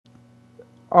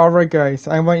Alright guys,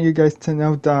 I want you guys to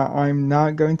know that I'm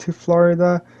not going to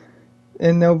Florida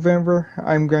in November.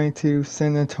 I'm going to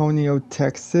San Antonio,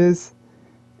 Texas,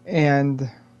 and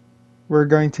we're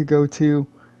going to go to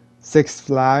Six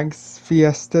Flags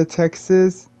Fiesta,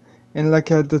 Texas. And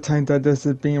look at the time that this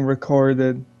is being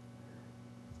recorded.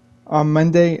 On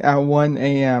Monday at 1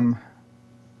 a.m.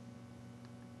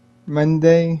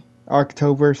 Monday,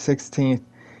 October 16th.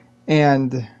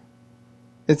 And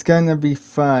it's gonna be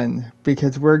fun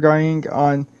because we're going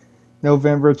on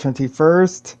November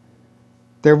 21st.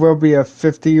 There will be a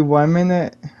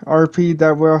 51-minute RP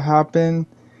that will happen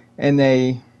and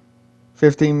a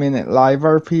 15-minute live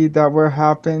RP that will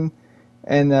happen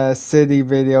and a city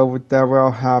video that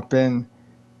will happen.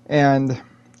 And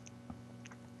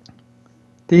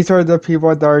these are the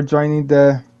people that are joining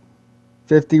the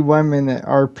 51-minute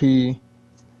RP.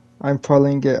 I'm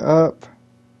pulling it up.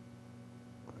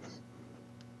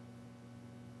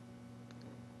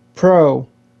 Pro,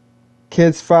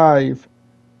 Kids 5,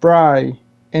 Bry,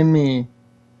 and me.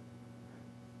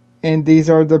 And these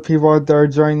are the people that are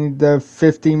joining the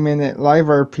 50-minute live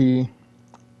RP.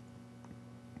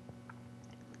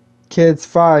 Kids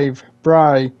 5,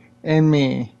 Bry, and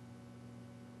me.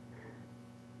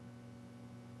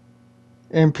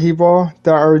 And people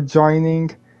that are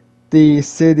joining the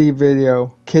city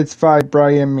video. Kids 5,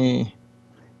 Bry, and me.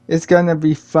 It's gonna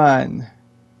be fun.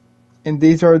 And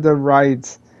these are the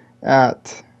rides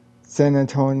at San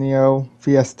Antonio,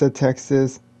 Fiesta,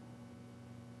 Texas.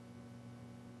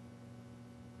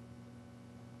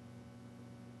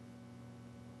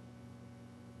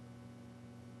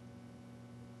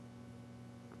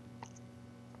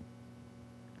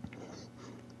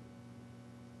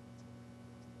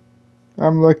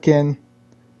 I'm looking.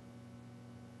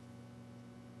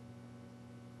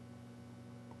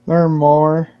 Learn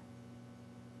more.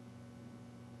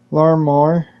 Learn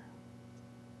more.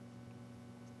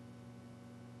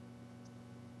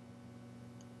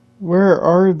 Where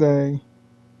are they?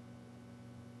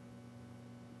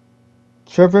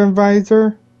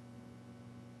 TripAdvisor?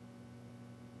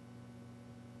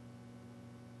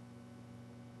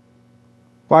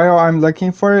 While I'm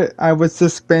looking for it, I was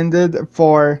suspended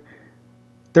for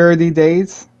 30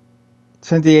 days,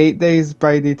 28 days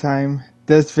by the time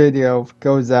this video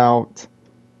goes out.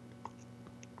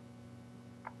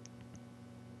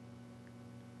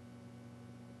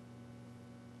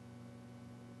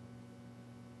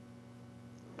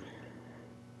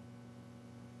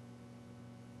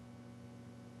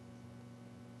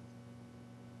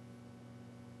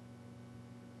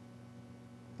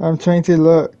 I'm trying to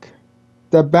look.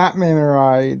 The Batman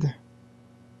ride.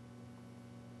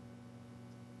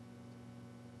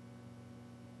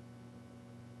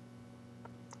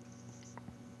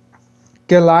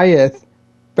 Goliath,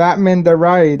 Batman the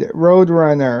Ride,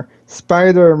 Roadrunner,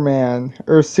 Spider-Man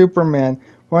or Superman,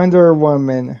 Wonder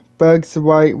Woman, Bugs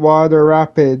White Water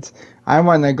Rapids. I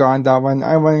want to go on that one.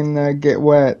 I want to get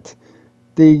wet.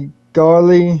 The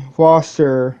Gully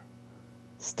Washer,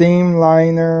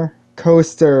 Steamliner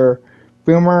Coaster,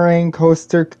 Boomerang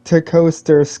Coaster to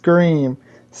Coaster, Scream,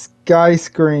 Sky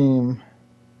Scream.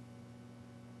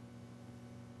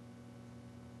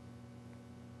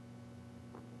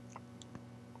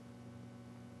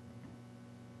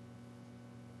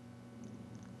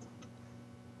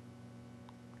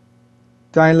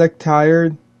 Do I look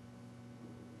tired?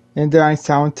 And do I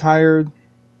sound tired?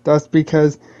 That's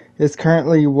because it's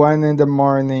currently 1 in the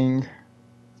morning.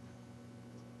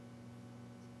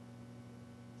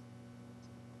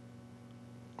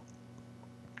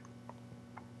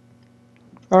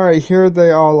 Alright, here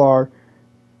they all are.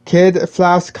 Kid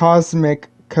Flash Cosmic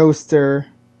Coaster,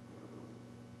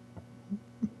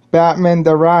 Batman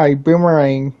the Ride,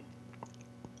 Boomerang,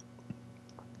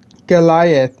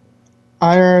 Goliath,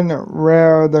 Iron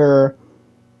Raider,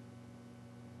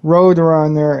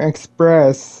 Roadrunner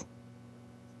Express,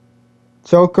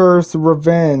 Joker's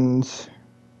Revenge.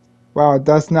 Wow,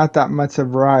 that's not that much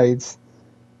of rides.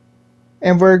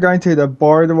 And we're going to the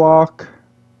boardwalk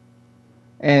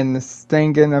and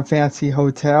staying in a fancy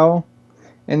hotel.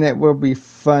 And it will be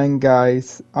fun,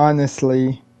 guys.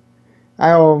 Honestly,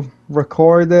 I'll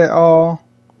record it all.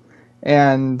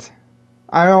 And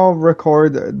I'll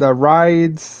record the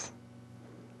rides.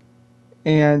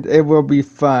 And it will be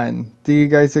fun. Do you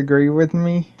guys agree with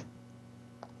me?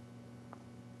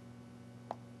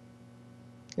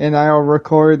 And I'll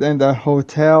record in the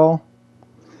hotel.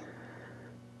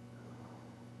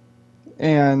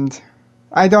 And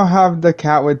I don't have the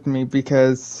cat with me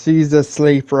because she's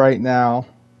asleep right now.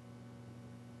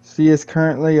 She is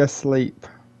currently asleep.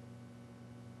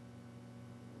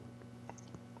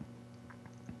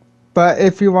 But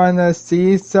if you want to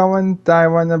see someone that I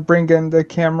want to bring in the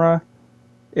camera,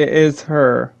 it is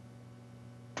her.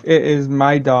 It is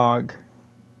my dog,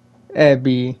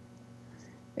 Abby.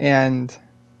 And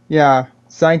yeah,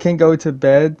 so I can go to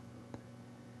bed.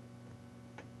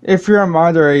 If you're a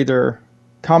moderator,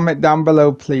 comment down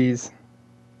below, please.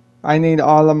 I need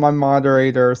all of my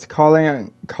moderators.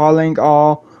 Calling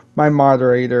all my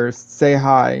moderators. Say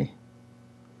hi.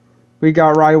 We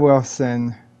got Rye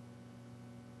Wilson,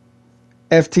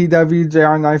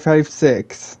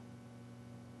 FTWJR956,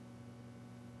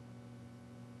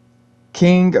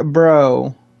 King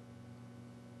Bro,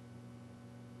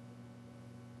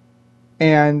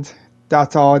 and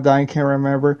that's all that I can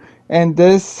remember. And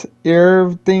this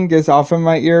ear thing is off of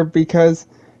my ear because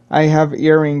I have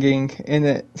earringing and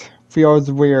it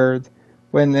feels weird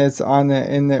when it's on it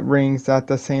and it rings at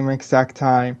the same exact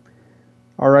time.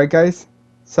 Alright guys,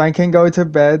 so I can go to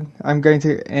bed. I'm going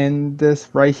to end this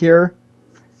right here.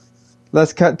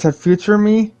 Let's cut to future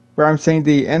me, where I'm saying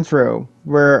the intro,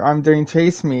 where I'm doing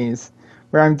chase me's,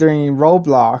 where I'm doing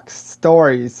Roblox,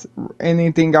 stories,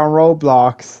 anything on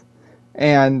Roblox,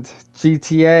 and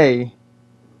GTA,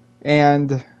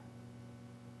 and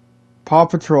Paw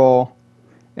Patrol,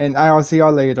 and I'll see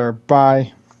y'all later.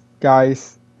 Bye,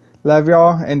 guys. Love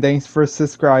y'all, and thanks for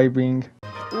subscribing.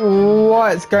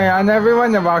 What's going on,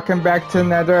 everyone, and welcome back to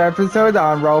another episode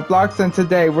on Roblox, and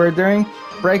today we're doing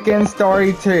Break-In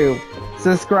Story 2.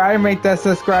 Subscribe, make that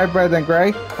subscribe button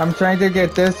gray. I'm trying to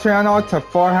get this channel to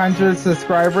 400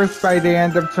 subscribers by the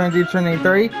end of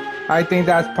 2023. I think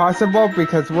that's possible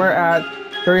because we're at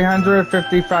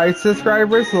 355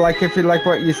 subscribers, like if you like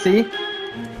what you see.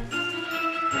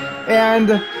 And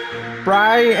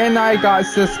Bri and I got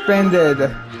suspended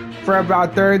for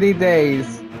about 30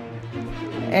 days.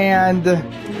 And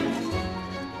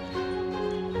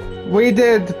we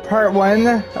did part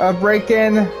 1 of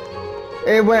Break-In.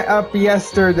 It went up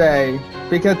yesterday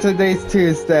because today's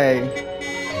Tuesday.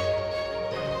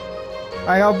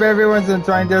 I hope everyone's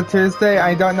enjoying their Tuesday.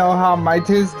 I don't know how my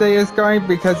Tuesday is going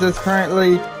because it's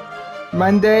currently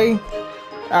Monday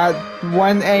at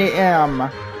 1 a.m.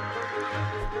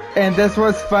 And this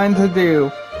was fun to do.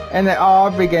 And it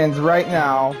all begins right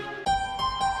now.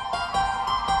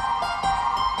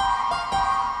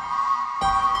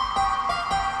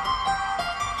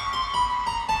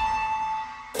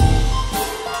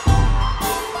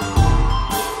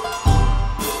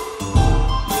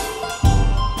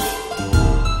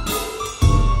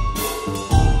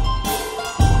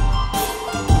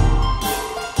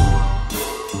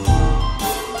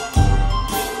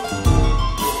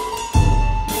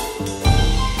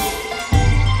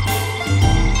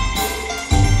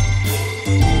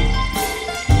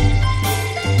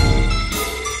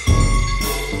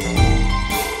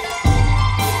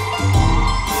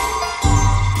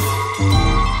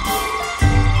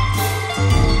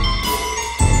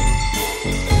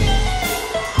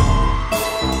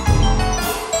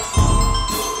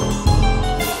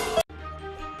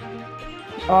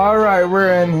 Alright,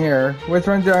 we're in here. Which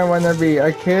one do I want to be?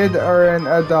 A kid or an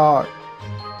adult?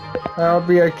 I'll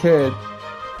be a kid.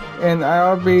 And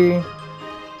I'll be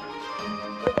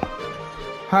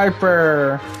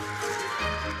Hyper.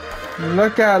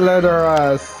 Look at little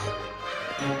us.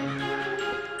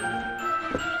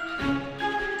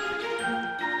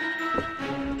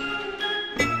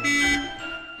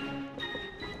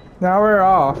 Now we're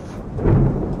off.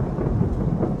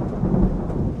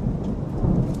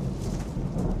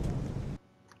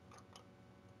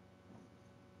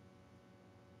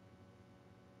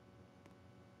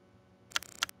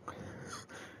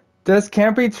 This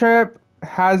camping trip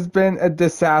has been a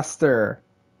disaster.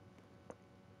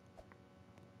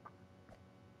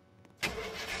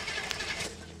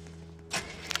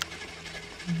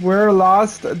 We're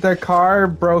lost. The car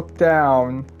broke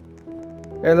down.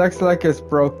 It looks like it's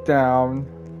broke down.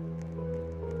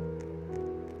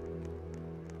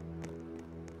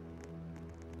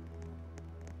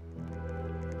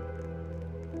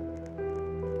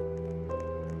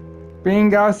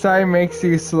 Being outside makes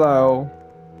you slow.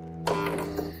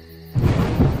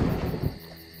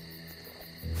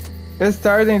 It's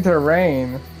starting to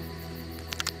rain.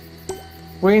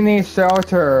 We need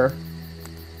shelter.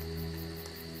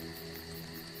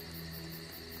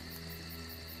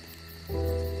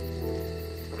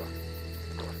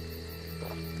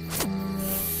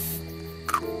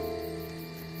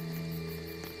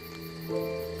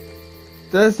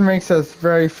 This makes us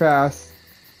very fast.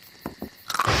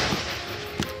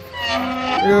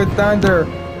 Ooh, thunder.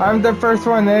 I'm the first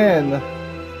one in.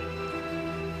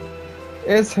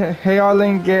 It's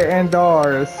hailing, get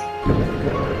indoors.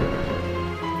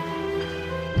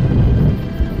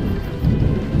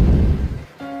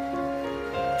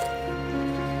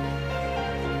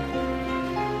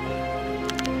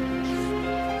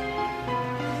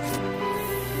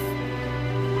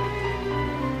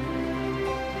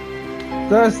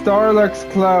 The store looks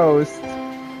closed.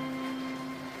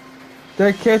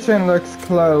 The kitchen looks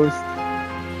closed.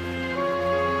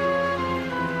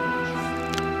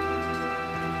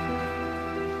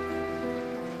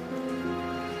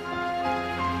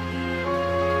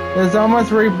 It's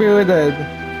almost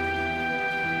rebooted.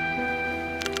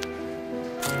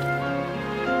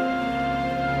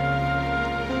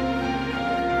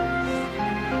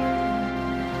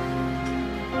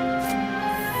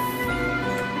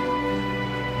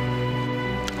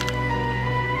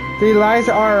 The lights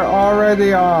are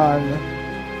already on.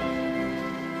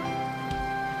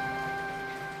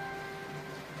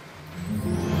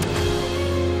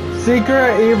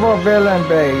 Secret evil villain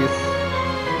base.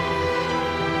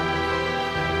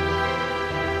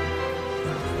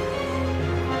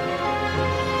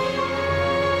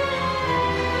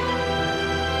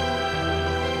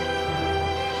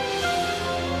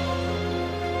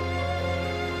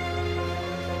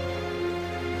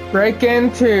 Break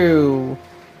into.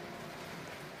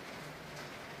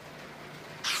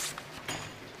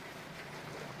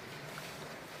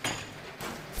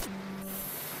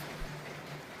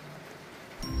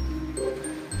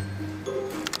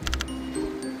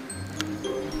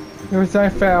 Oops, I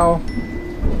fell.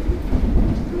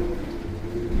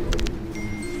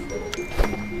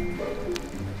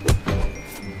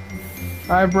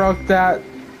 I broke that.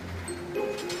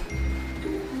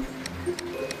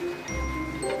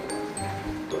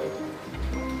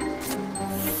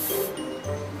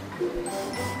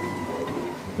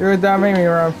 Dude, that made me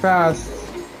run fast.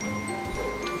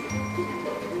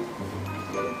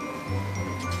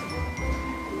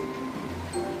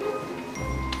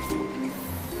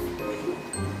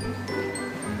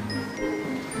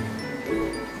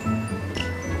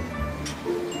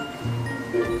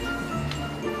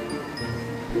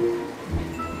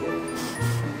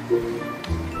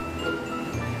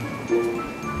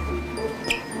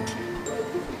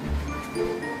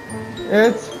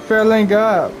 It's filling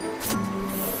up.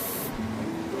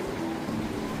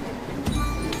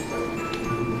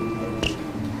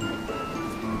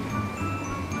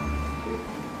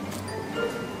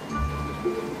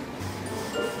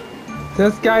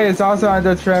 This guy is also on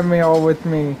the treadmill with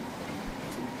me.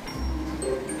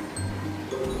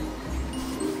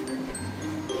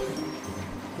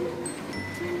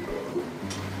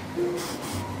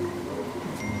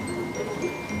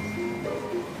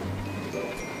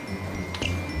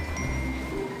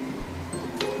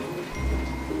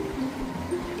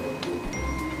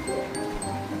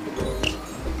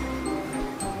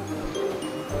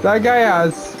 That guy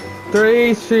has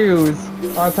 3 shoes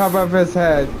on top of his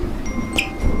head.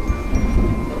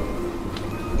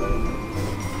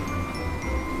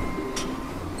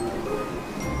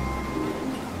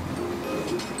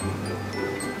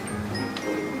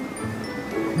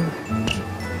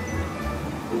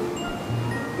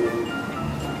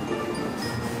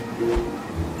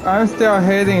 I'm still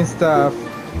hitting stuff.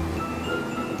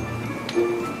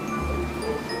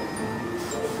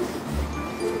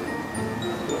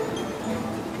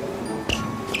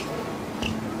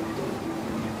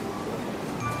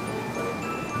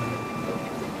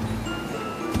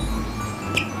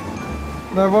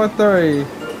 Level 3.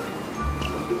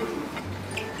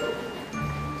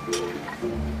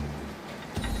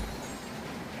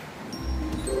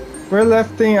 We're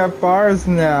lifting up bars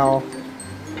now.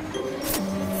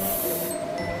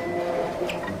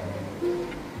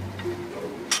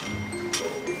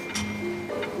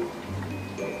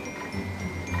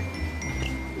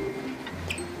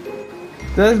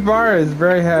 This bar is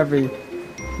very heavy.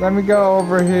 Let me go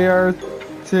over here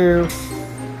to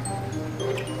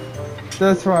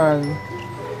this one.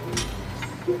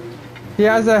 He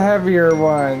has a heavier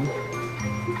one.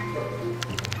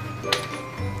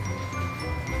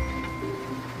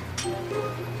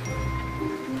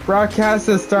 Broadcast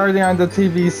is starting on the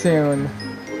TV soon.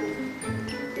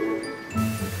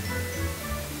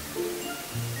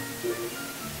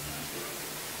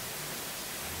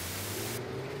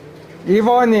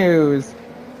 Evil news.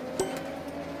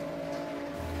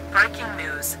 Breaking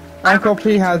news. Uncle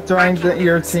P has joined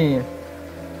your team.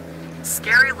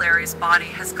 Scary Larry's body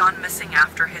has gone missing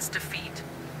after his defeat.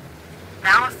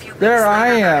 Now a few weeks There I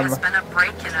later, there am. has been a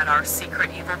break-in at our secret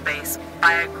evil base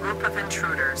by a group of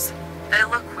intruders. They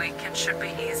look weak and should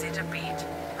be easy to beat.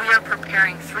 We are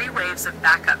preparing 3 waves of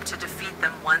backup to defeat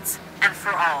them once and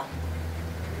for all.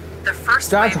 The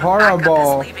first That's wave horrible. of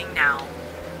backup is leaving now.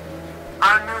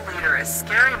 Our new leader is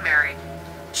Scary Mary.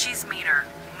 She's meaner,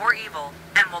 more evil,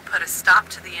 and will put a stop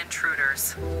to the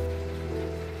intruders.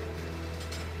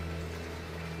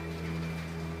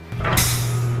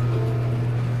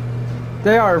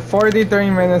 They are 43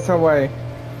 minutes away.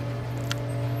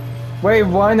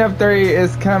 Wave 1 of 3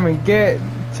 is coming. Get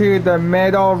to the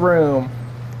middle room.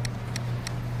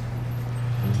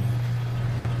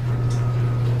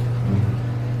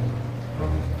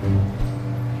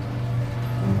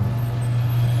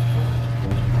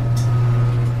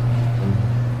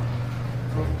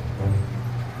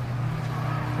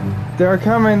 They're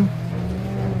coming.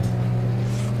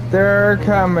 They're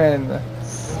coming.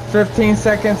 15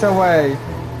 seconds away.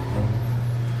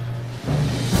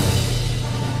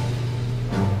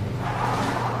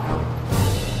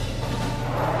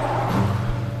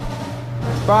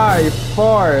 Five,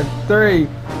 four, three,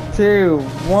 two,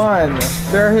 one.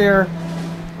 They're here.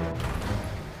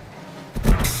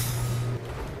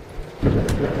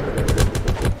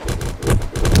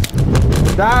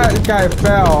 That guy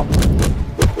fell.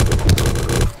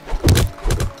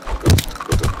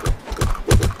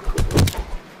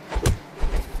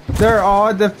 They're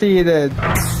all defeated.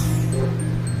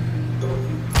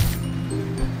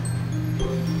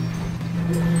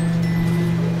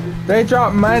 They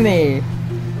dropped money.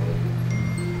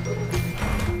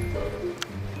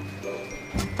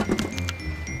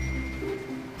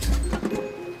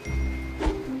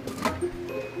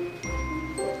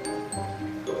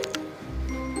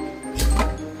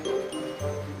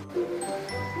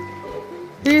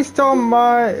 He stole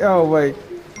my... Oh, wait.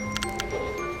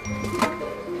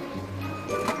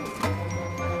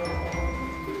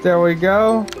 There we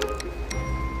go.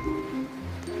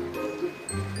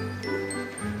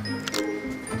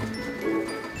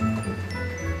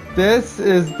 This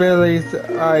is Billy's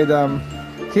item.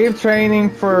 Keep training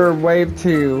for wave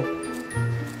 2.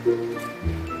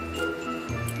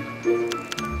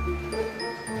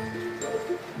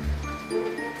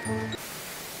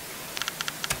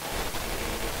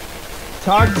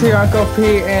 Talk to Uncle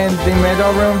Pete in the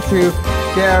middle room to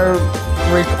get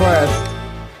a request.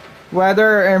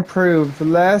 Weather improved.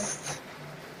 Less.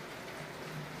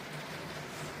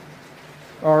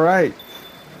 Alright.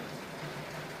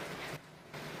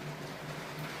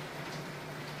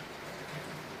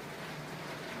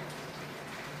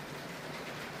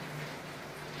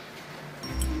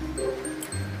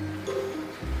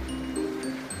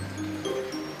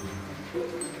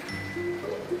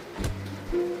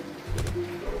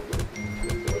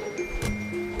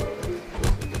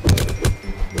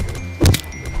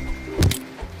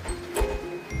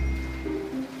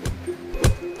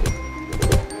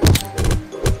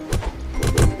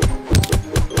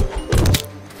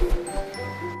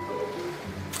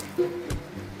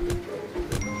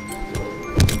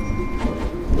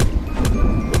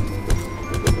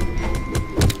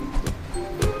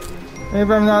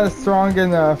 Maybe I'm not strong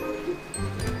enough.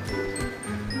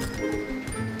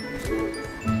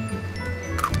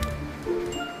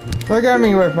 Look at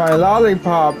me with my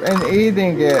lollipop and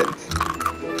eating it.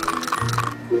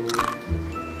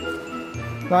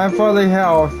 I'm fully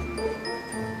health.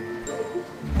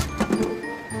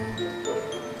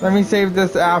 Let me save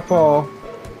this apple.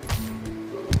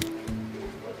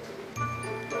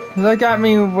 Look at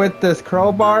me with this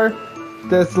crowbar,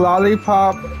 this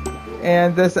lollipop,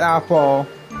 and this apple.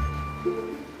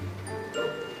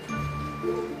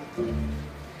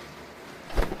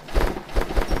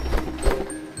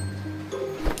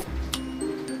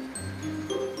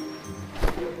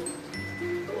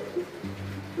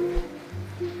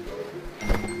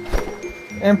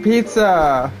 And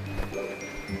pizza.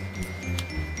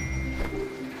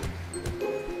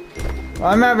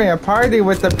 I'm having a party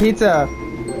with the pizza,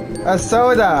 a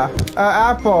soda, an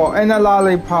apple, and a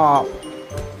lollipop.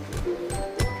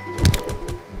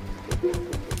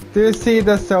 Do you see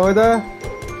the soda?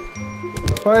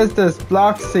 What is this?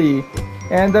 Bloxy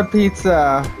and the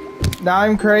pizza. Now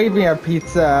I'm craving a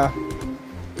pizza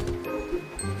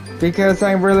because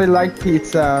I really like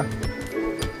pizza.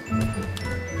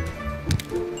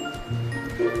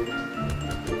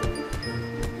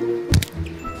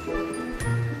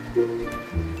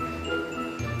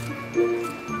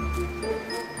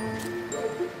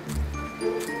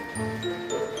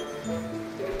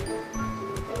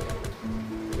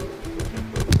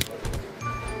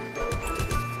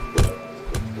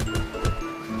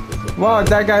 Wow,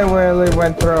 that guy really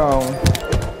went through.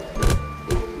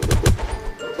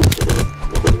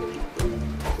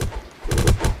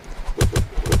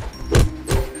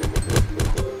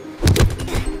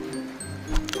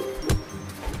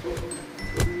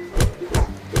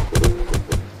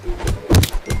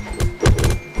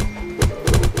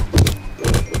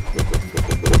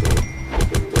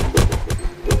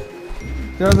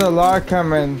 There's a lot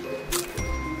coming.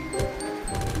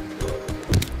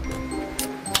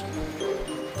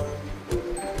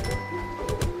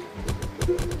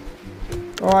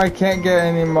 Oh, I can't get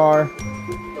any more.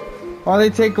 Only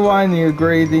take one, you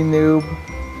greedy noob.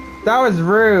 That was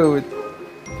rude.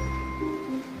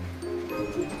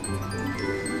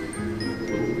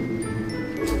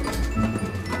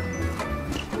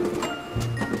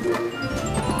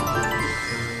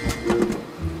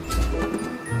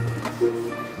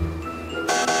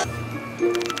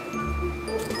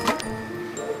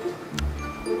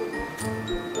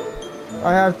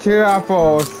 I have 2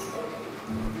 apples.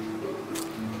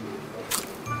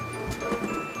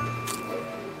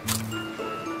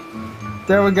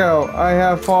 There we go. I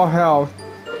have full health.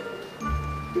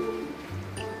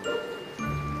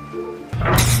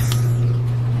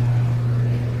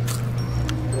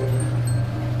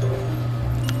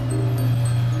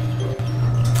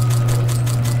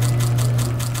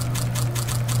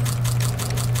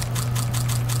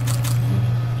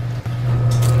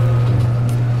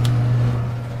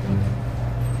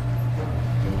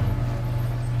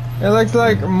 It looks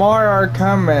like more are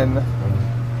coming.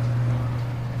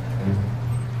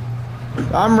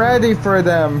 I'm ready for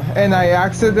them, and I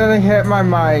accidentally hit my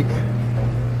mic.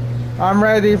 I'm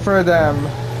ready for them.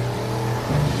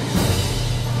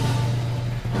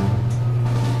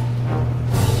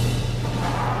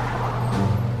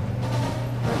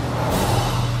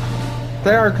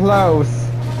 They are close.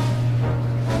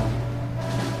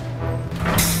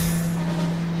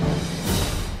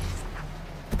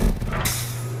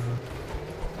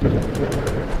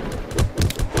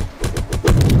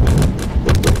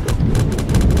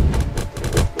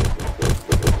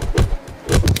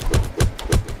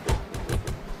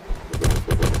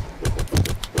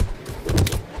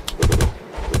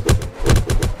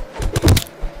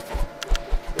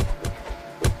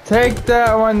 Take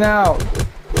that one out.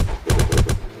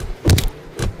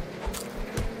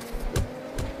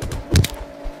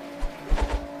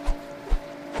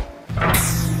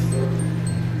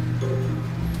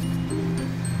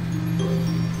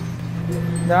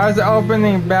 Now it's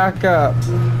opening back up.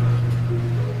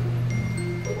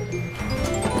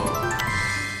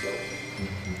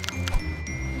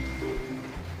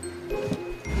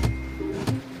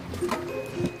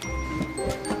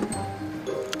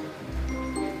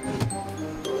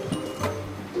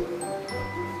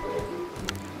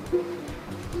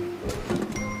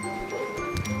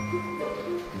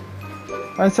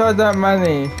 I saw that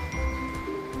money.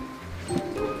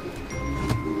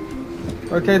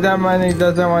 Okay, that money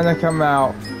doesn't want to come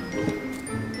out.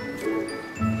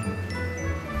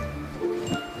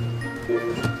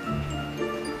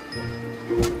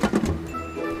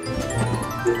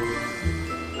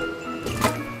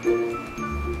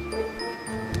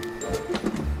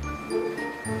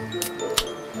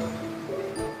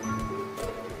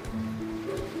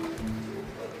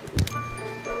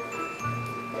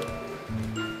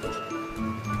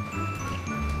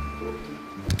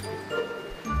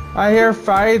 I hear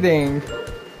fighting.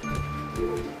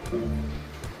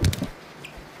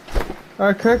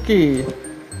 A cookie.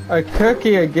 A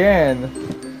cookie again.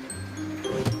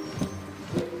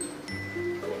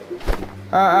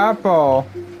 A apple.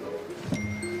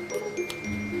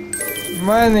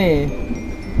 Money.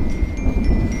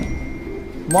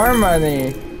 More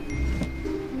money.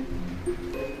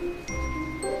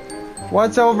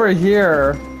 What's over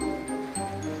here?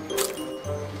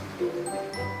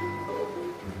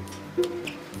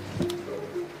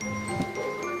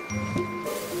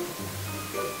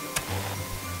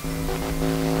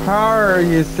 Power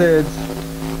usage.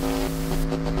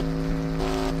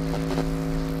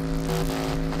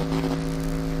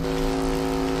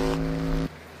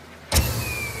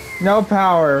 No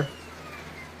power.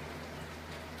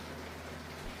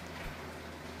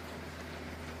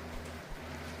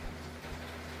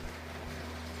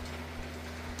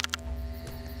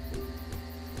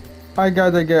 I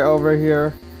gotta get over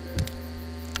here.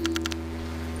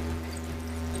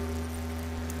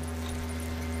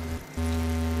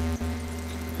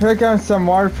 Here comes some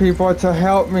more people to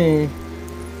help me.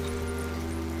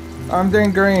 I'm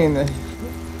doing green.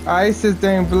 Ice is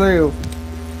doing blue.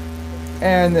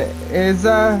 And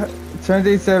Isa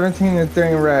 2017 is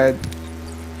doing red.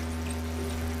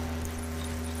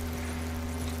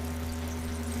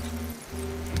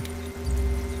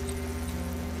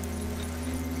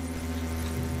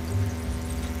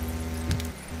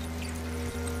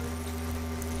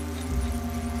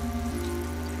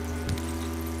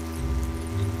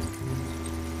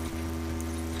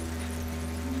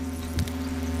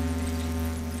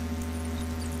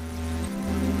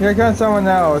 Here comes someone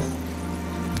else.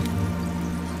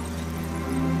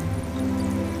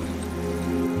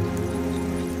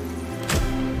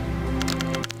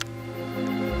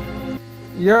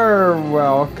 You're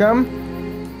welcome.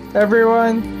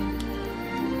 everyone?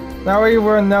 Now we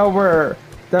will know where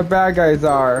the bad guys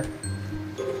are.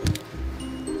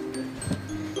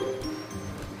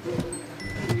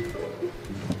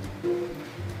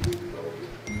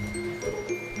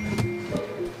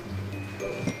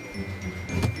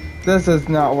 This is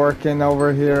not working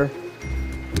over here.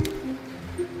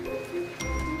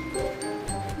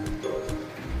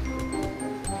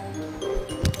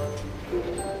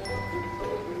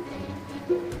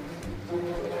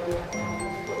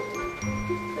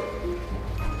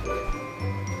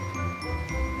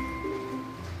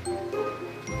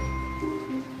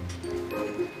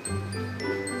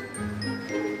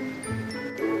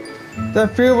 The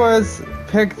fuel was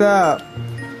picked up.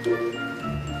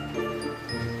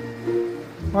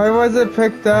 Why was it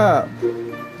picked up?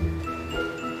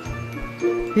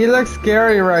 He looks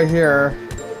scary right here.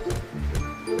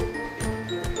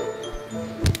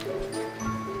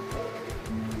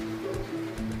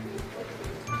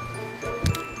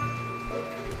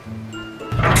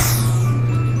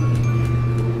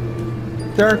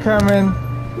 They're coming.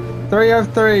 3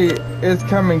 of 3 is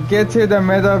coming. Get to the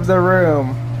middle of the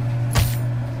room.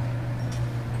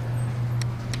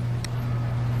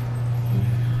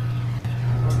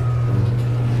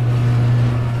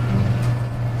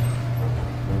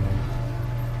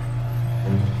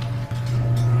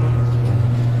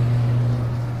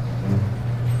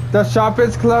 The shop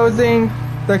is closing.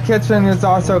 The kitchen is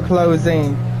also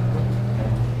closing.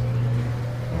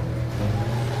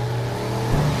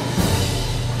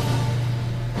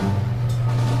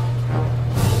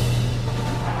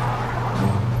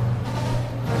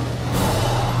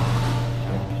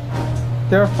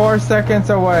 They're 4 seconds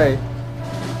away.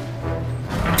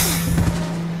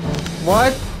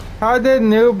 What? How did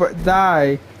Noob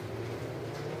die?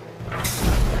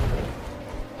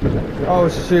 Oh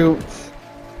shoot.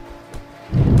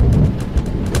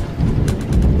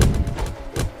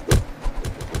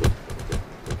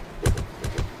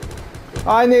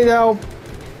 I need help.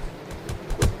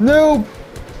 Noob!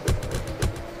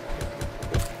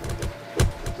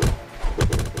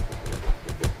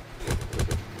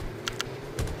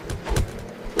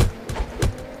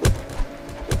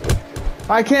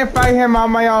 I can't fight him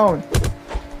on my own.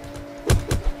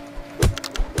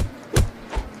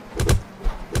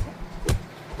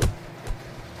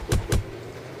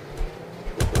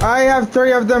 I have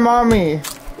 3 of them on me.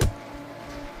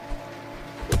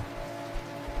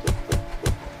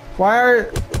 Why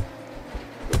are...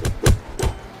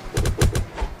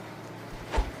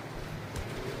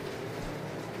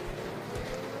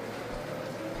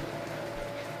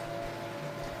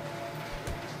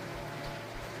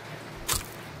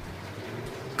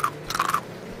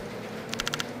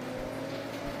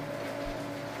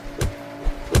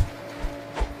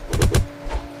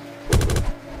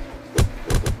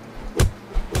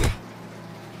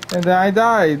 And then I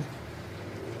died.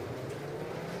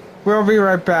 We'll be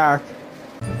right back.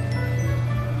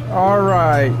 All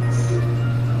right.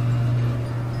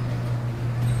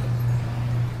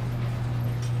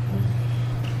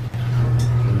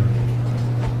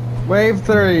 Wave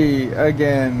 3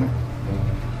 again.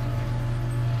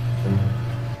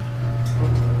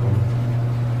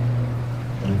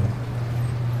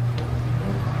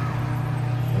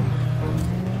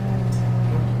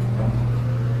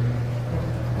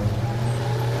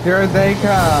 Here they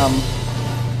come.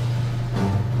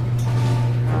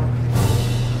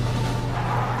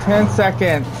 10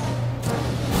 seconds.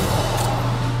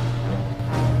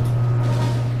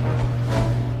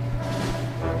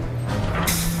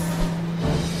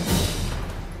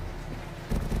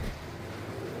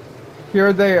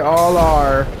 Here they all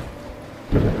are.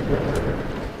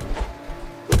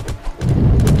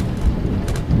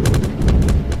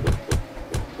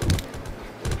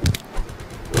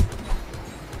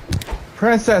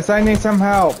 Princess, I need some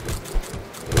help.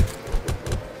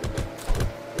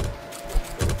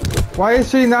 Why is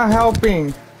she not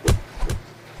helping?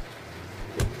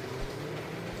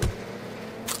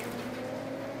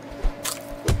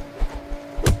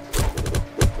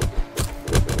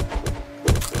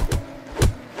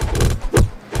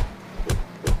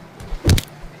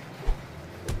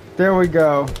 There we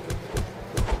go.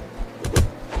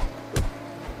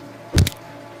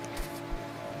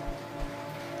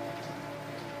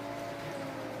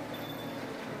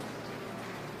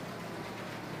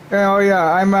 Oh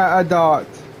yeah, I'm a dot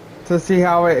to see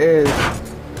how it is.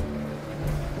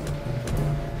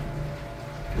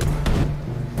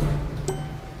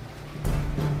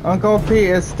 Uncle Pete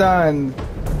is stunned.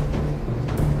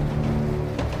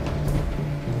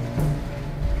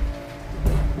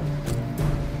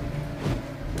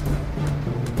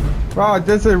 Wow,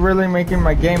 this is really making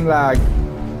my game lag.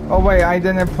 Oh wait, I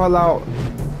didn't pull out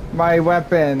my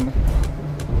weapon.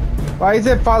 Why is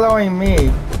it following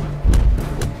me?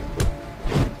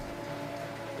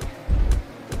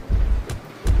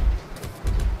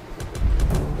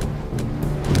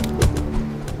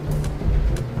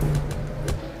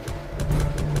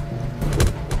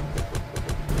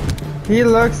 He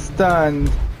looks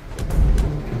stunned.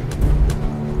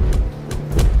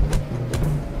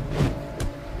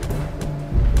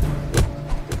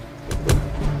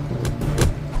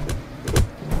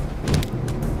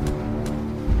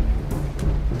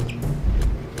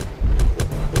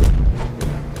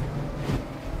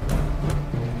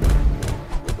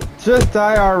 Just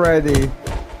die already.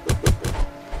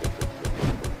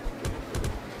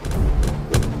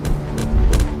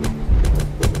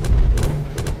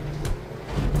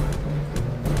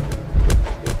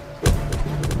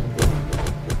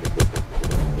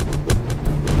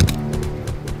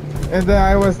 And then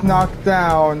I was knocked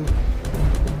down.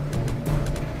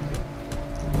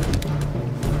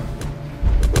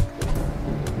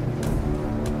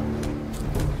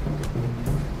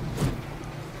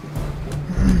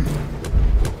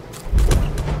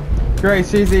 Great,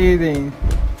 she's eating.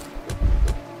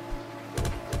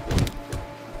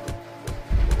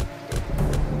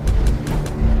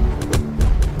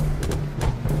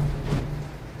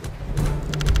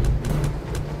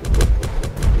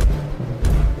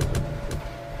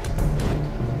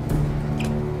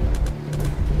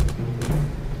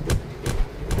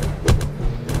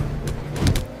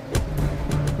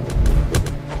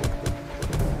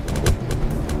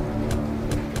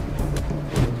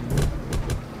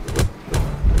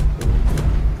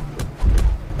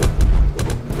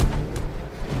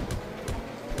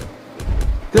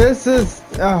 This is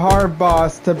a hard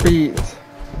boss to beat.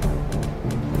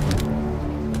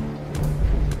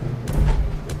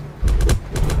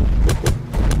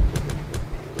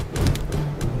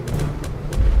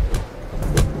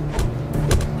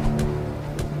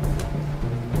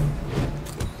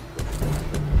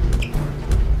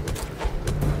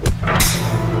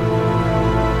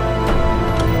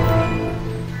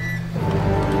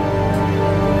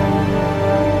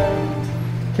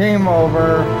 Game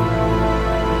over.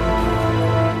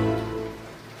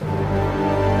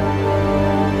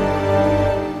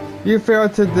 You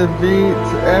failed to defeat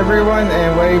everyone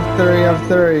in wave 3 of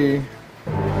 3.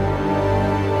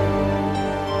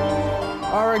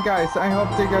 Alright guys, I hope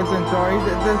you guys enjoyed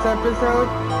this episode.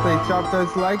 Please drop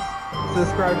those likes,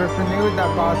 subscribe if you're new,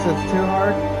 that boss is too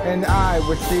hard, and I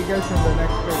will see you guys in the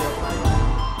next video.